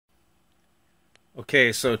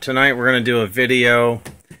Okay, so tonight we're going to do a video.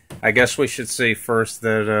 I guess we should say first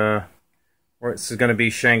that this is going to be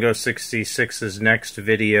Shango066's next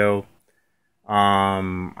video.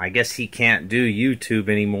 I guess he can't do YouTube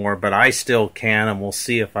anymore, but I still can, and we'll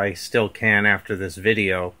see if I still can after this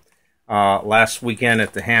video. Last weekend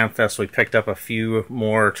at the hamfest, we picked up a few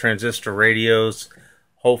more transistor radios,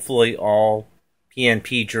 hopefully all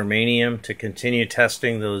PNP germanium, to continue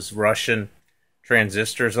testing those Russian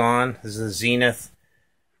transistors on. This is a Zenith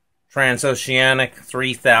Transoceanic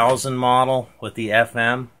 3000 model with the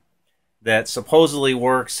FM that supposedly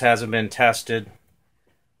works, hasn't been tested.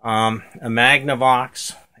 A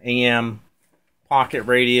Magnavox AM pocket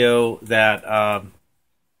radio that,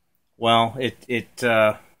 well, it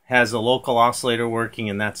has a local oscillator working,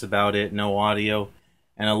 and that's about it, no audio.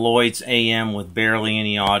 And a Lloyd's AM with barely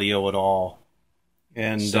any audio at all.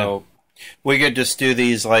 And so we could just do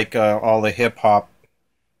these like all the hip-hop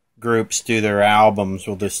groups do their albums.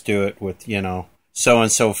 We'll just do it with, you know,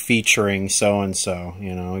 so-and-so featuring so-and-so.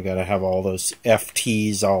 You know, we got to have all those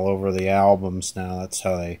FTs all over the albums now. That's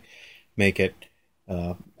how they make it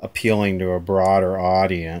appealing to a broader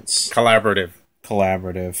audience. Collaborative.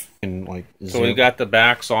 And like, so we got the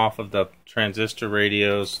backs off of the transistor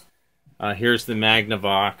radios. Here's the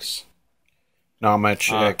Magnavox. Not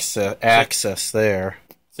much access there.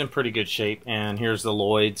 It's in pretty good shape. And here's the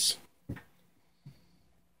Lloyd's.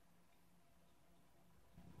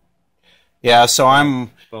 Yeah, so I'm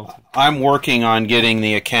working on getting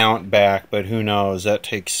the account back, but who knows? That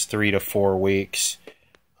takes 3 to 4 weeks.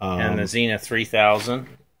 And the Zenith 3000,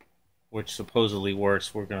 which supposedly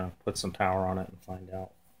works. We're going to put some power on it and find out.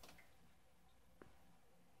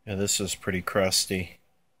 Yeah, this is pretty crusty.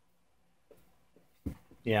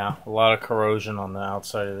 Yeah, a lot of corrosion on the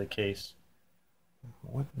outside of the case.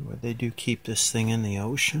 What would they do? Keep this thing in the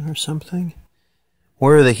ocean or something?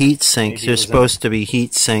 Where are the heat sinks? There's supposed to be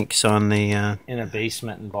heat sinks on the... in a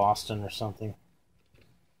basement in Boston or something.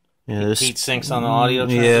 Yeah, heat sinks on the audio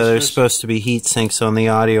transistors? Yeah, there's supposed to be heat sinks on the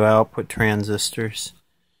audio output transistors.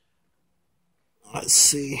 Let's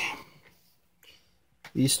see.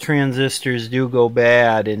 These transistors do go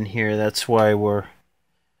bad in here. That's why we're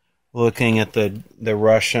looking at the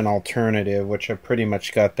Russian alternative, which I pretty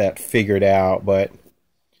much got that figured out, but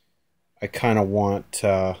I kind of want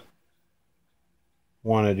to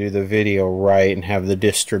do the video right and have the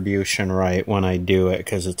distribution right when I do it,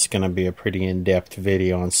 because it's going to be a pretty in-depth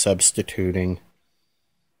video on substituting,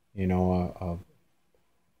 you know,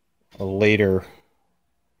 a later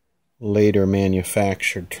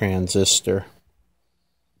manufactured transistor.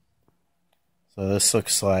 So this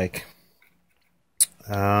looks like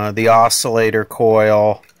the oscillator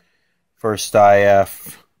coil, first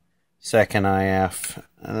IF, second IF,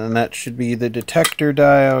 and then that should be the detector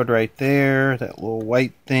diode right there, that little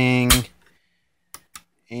white thing.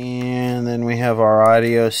 And then we have our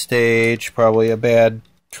audio stage, probably a bad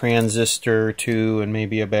transistor or two, and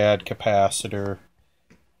maybe a bad capacitor.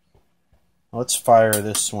 Let's fire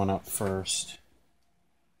this one up first.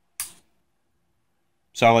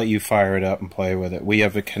 So I'll let you fire it up and play with it. We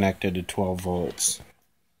have it connected to 12 volts.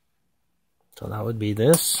 So that would be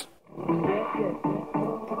this.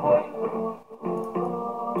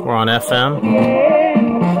 We're on FM.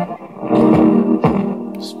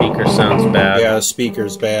 Speaker sounds bad. Yeah, the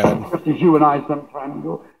speaker's bad. Just as you and I sometimes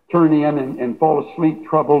go turn in and fall asleep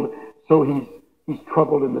troubled, so he's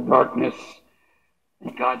troubled in the darkness.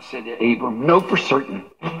 And God said to Abram, "Know for certain."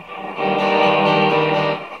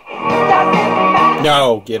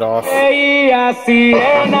 No, get off.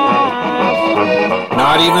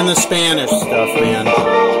 Not even the Spanish stuff, man.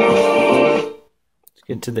 Let's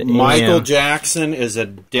get to the Michael Jackson is a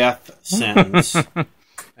death sentence.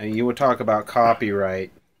 And you would talk about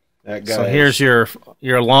copyright. That guy. So here's your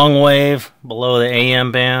long wave below the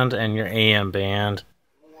AM band and your AM band.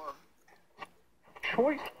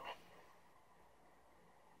 Choice.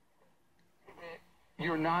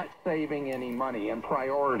 You're not saving any money in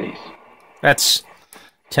priorities. That's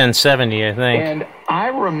 1070, I think. And I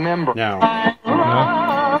remember... No.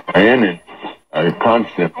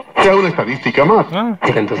 Constant. C'è una statistica más.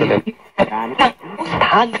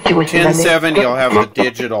 1070 will have the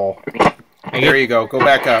digital. There you go. Go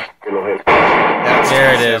back up. That's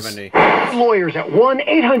there it is. Lawyers at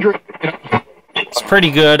 1-800... It's pretty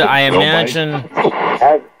good. I imagine...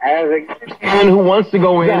 And who wants to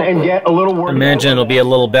go in and get a little work. I imagine it'll be a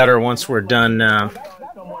little better once we're done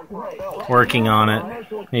working on it.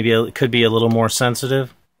 Maybe it could be a little more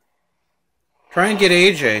sensitive. Try and get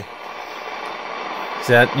AJ. Is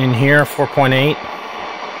that in here, 4.8?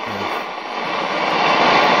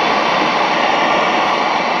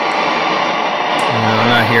 No, I'm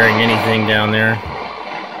not hearing anything down there.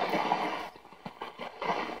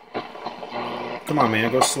 Come on,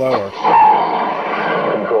 man, go slower.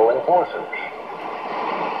 Controlling forces.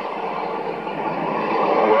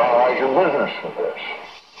 Well, how's your business with this?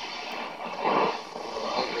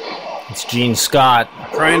 It's Gene Scott.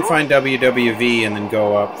 Try and find WWV and then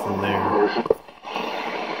go up from there.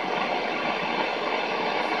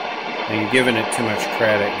 Now, you're giving it too much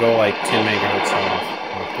credit. Go like 10 megahertz off.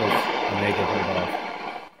 Or go a megahertz off.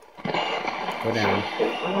 Go down.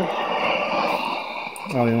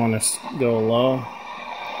 Oh, you want to go low?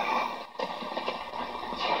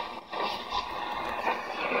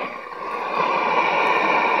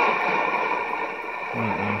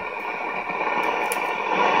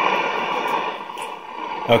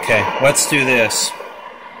 Okay, let's do this.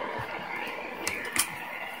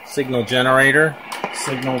 Signal generator.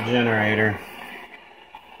 Signal generator.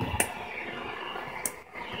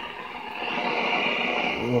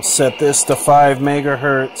 We'll set this to 5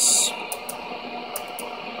 megahertz.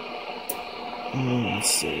 Let's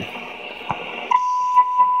see.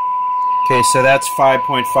 Okay, so that's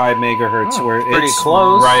 5.5 megahertz. Oh, where pretty it's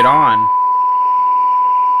close. Right on.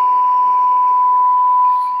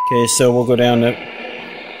 Okay, so we'll go down to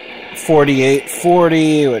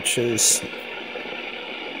 4840, which is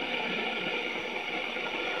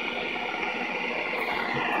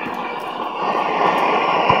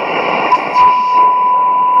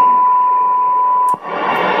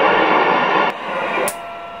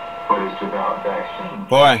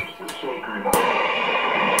boy.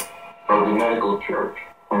 Of the medical church,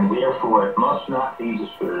 and therefore it must not be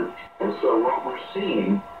disturbed. And so what we're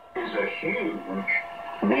seeing is a huge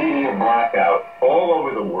media blackout all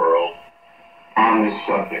over the world on this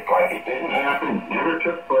subject. Like it didn't happen, never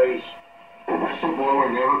took place. The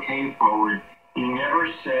whistleblower never came forward. He never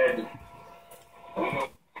said.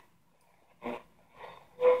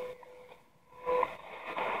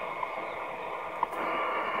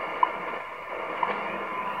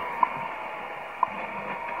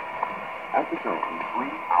 At the tone, 3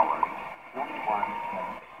 hours, 41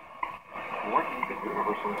 minutes. Coordinated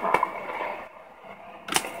universal time.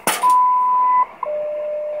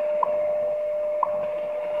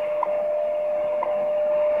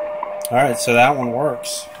 Alright, so that one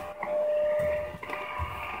works.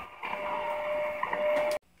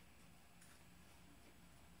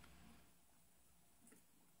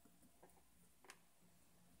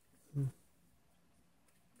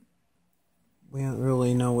 We don't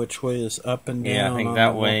really know which way is up and down. Yeah, I think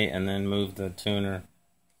that way, and then move the tuner.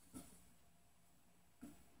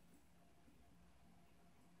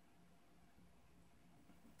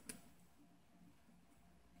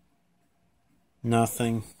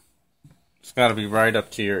 Nothing. It's got to be right up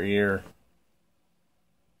to your ear.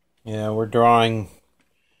 Yeah, we're drawing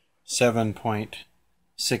 7.68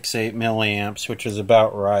 milliamps, which is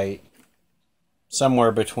about right.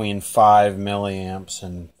 Somewhere between 5 milliamps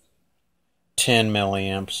and 10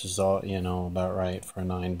 milliamps is all, you know, about right for a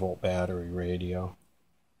 9-volt battery radio.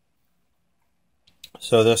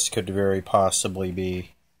 So this could very possibly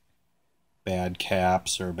be bad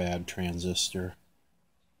caps or bad transistor.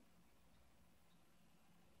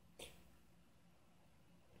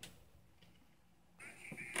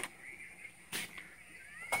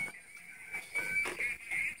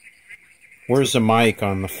 Where's the mic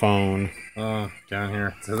on the phone? Oh, down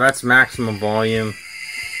here. So that's maximum volume.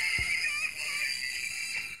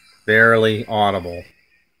 Barely audible.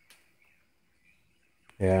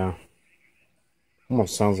 Yeah.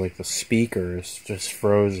 Almost sounds like the speaker is just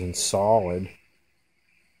frozen solid.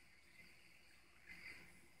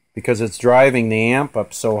 Because it's driving the amp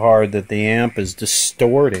up so hard that the amp is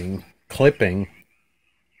distorting, clipping.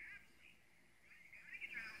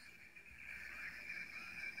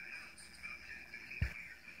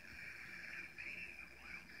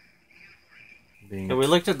 So we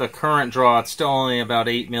looked at the current draw. It's still only about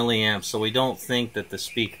 8 milliamps, so we don't think that the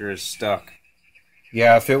speaker is stuck.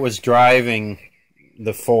 Yeah, if it was driving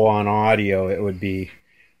the full-on audio, it would be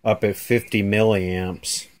up at 50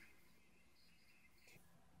 milliamps.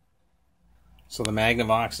 So the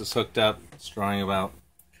Magnavox is hooked up. It's drawing about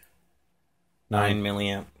 9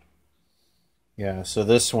 milliamp. Yeah, so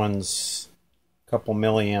this one's a couple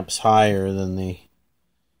milliamps higher than the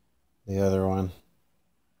other one.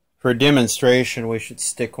 For a demonstration, we should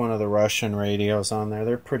stick one of the Russian radios on there.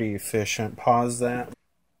 They're pretty efficient. Pause that.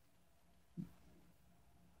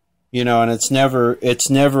 You know, and it's never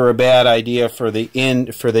a bad idea for the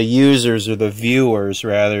users or the viewers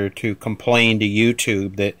rather to complain to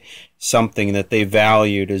YouTube that something that they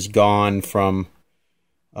valued is gone from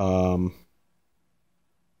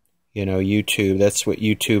you know, YouTube. That's what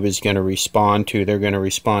YouTube is going to respond to. They're going to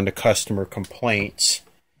respond to customer complaints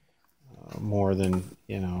more than,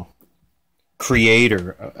 you know,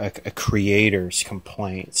 a creator's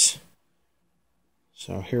complaints.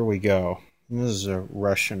 So here we go. This is a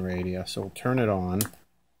Russian radio, so we'll turn it on.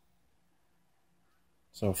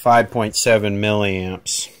 So 5.7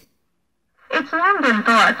 milliamps. It's long been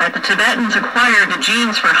thought that the Tibetans acquired the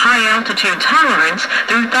genes for high-altitude tolerance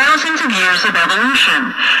through thousands of years of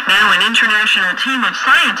evolution. Now an international team of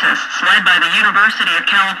scientists led by the University of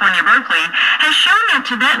California, Berkeley, has shown that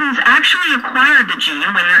Tibetans actually acquired the gene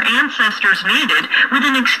when their ancestors mated with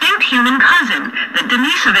an extinct human cousin, the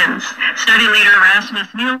Denisovans. Study leader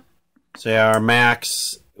Rasmus Neil. So yeah, our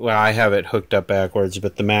max, well, I have it hooked up backwards,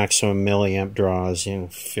 but the maximum milliamp draw is, you know,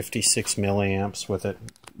 56 milliamps with it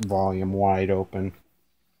volume wide open.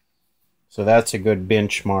 So that's a good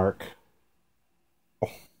benchmark. Oh.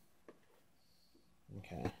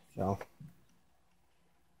 Okay, so at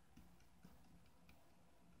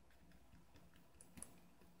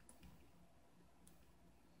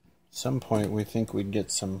some point we think we'd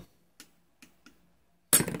get some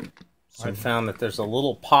I found that there's a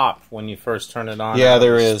little pop when you first turn it on. Yeah,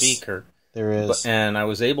 there the is. Speaker. There is. And I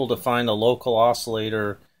was able to find a local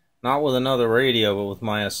oscillator, not with another radio, but with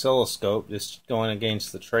my oscilloscope, just going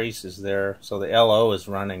against the traces there. So the LO is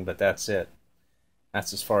running, but that's it.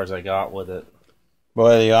 That's as far as I got with it.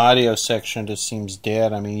 Boy, the audio section just seems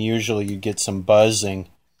dead. I mean, usually you get some buzzing.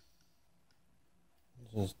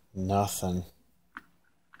 Just nothing.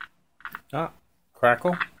 Ah,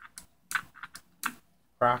 crackle.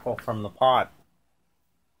 Crackle from the pot.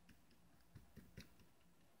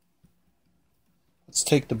 Let's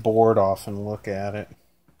take the board off and look at it.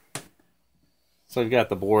 So we've got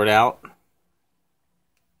the board out.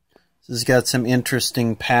 This has got some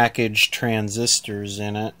interesting packaged transistors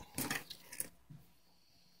in it.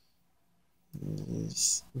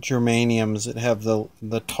 These germaniums that have the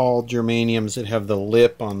tall germaniums that have the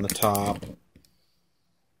lip on the top.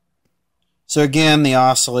 So again, the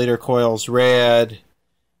oscillator coil's red.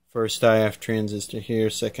 First IF transistor here,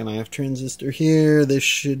 second IF transistor here. This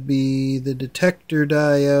should be the detector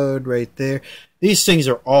diode right there. These things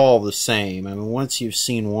are all the same. I mean, once you've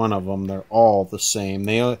seen one of them, they're all the same.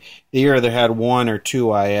 They either had 1 or 2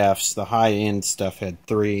 IFs. The high-end stuff had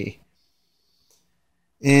 3.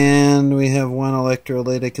 And we have one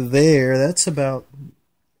electrolytic there. That's about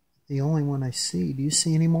the only one I see. Do you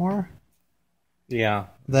see any more? Yeah,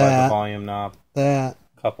 that, by the volume knob. That.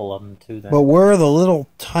 A couple of them too. Then. But where are the little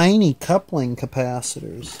tiny coupling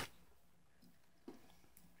capacitors?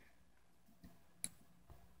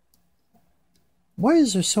 Why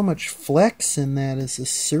is there so much flex in that? Is the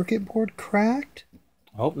circuit board cracked?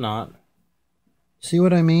 I hope not. See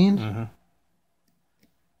what I mean? Mm-hmm.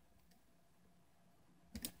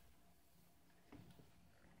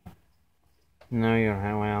 No, you don't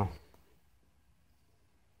have, well.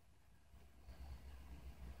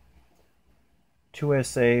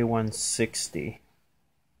 Shango066.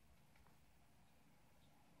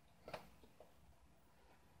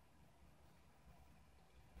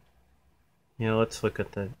 Yeah, let's look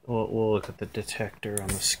at the. We'll look at the detector on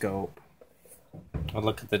the scope. I'll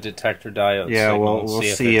look at the detector diode. Yeah, signal we'll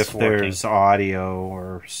see if there's audio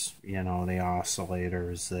or, you know, the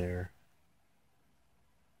oscillator is there.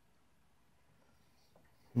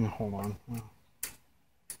 Hold on.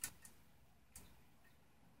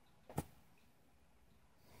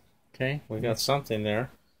 Okay, we got something there.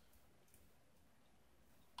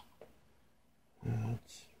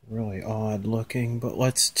 That's really odd looking, but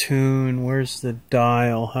let's tune. Where's the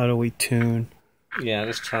dial? How do we tune? Yeah,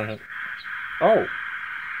 just turn it. Oh!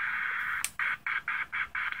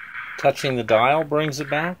 Touching the dial brings it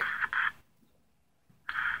back?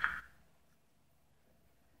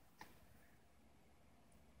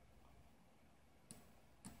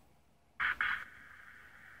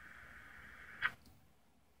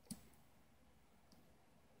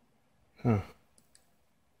 Huh.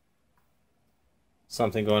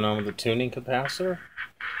 Something going on with the tuning capacitor?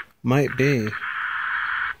 Might be.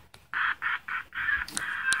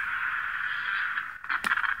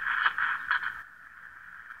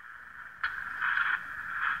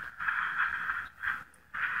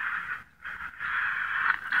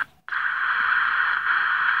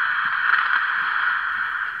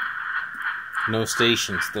 No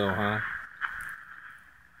station still, huh?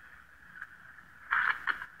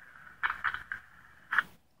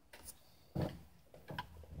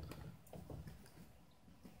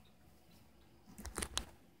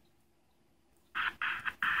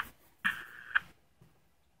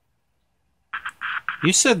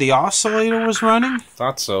 You said the oscillator was running?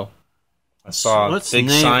 Thought so. saw a big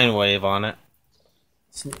sine wave on it.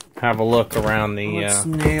 Have a look around the... Let's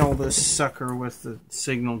nail this sucker with the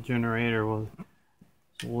signal generator. We'll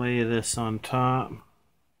lay this on top.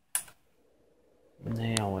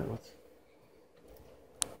 Nail it with...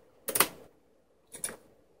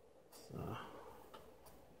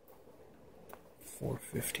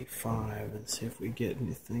 455 and see if we get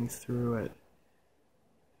anything through it.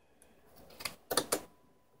 A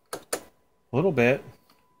little bit.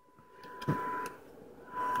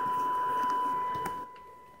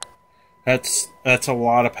 That's a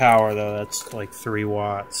lot of power though. That's like 3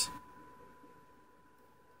 watts.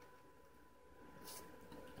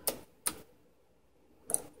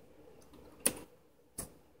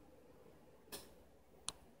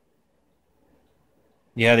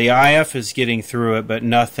 Yeah, the IF is getting through it, but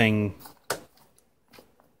nothing.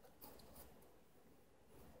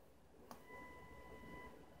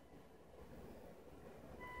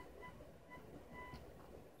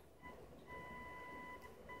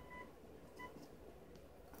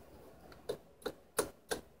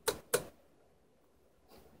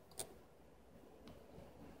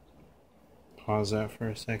 Pause that for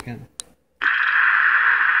a second.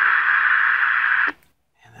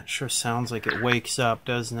 That sure sounds like it wakes up,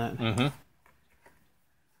 doesn't it? Mm-hmm.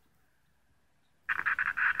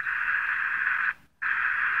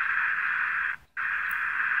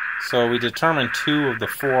 So we determined 2 of the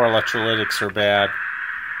 4 electrolytics are bad.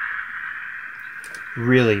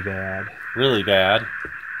 Really bad. Really bad.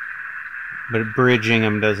 But bridging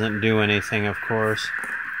them doesn't do anything, of course.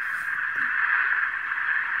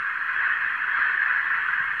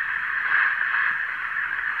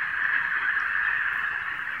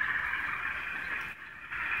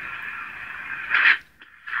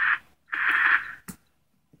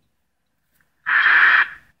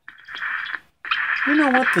 You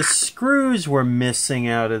know what? The screws were missing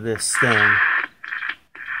out of this thing.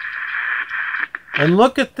 And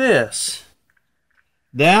look at this.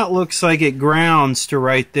 That looks like it grounds to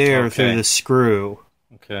right there through the screw.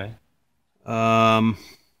 Okay. And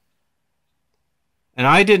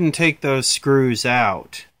I didn't take those screws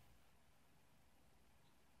out.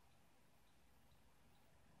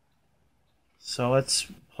 So let's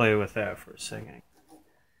play with that for a second.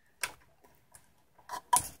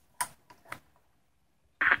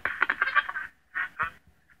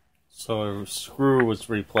 So a screw was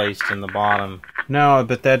replaced in the bottom. No,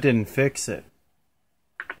 but that didn't fix it.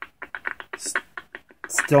 It's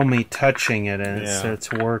still me touching it and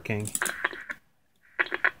it's working.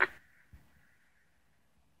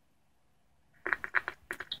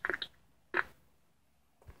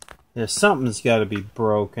 Yeah, something's got to be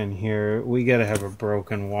broken here. We got to have a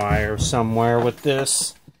broken wire somewhere with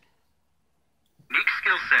this.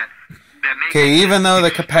 Okay, even though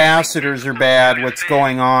the capacitors are bad, what's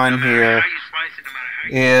going on here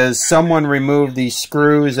is someone removed these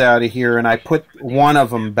screws out of here and I put one of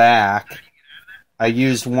them back. I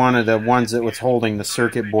used one of the ones that was holding the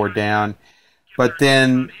circuit board down. But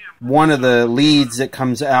then one of the leads that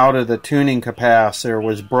comes out of the tuning capacitor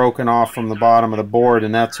was broken off from the bottom of the board,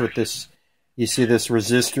 and that's what this, you see this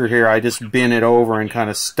resistor here, I just bent it over and kind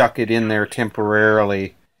of stuck it in there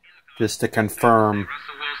temporarily just to confirm.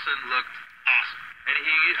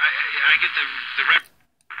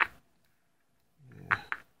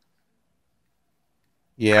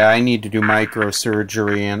 Yeah, I need to do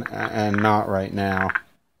microsurgery and not right now.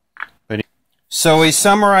 But so we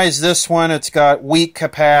summarize this one. It's got weak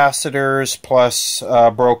capacitors plus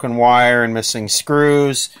broken wire and missing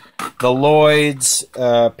screws. The Lloyd's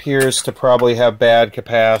appears to probably have bad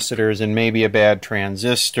capacitors and maybe a bad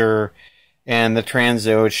transistor. And the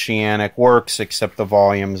transoceanic works, except the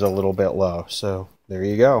volume's a little bit low. So there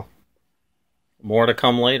you go. More to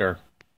come later.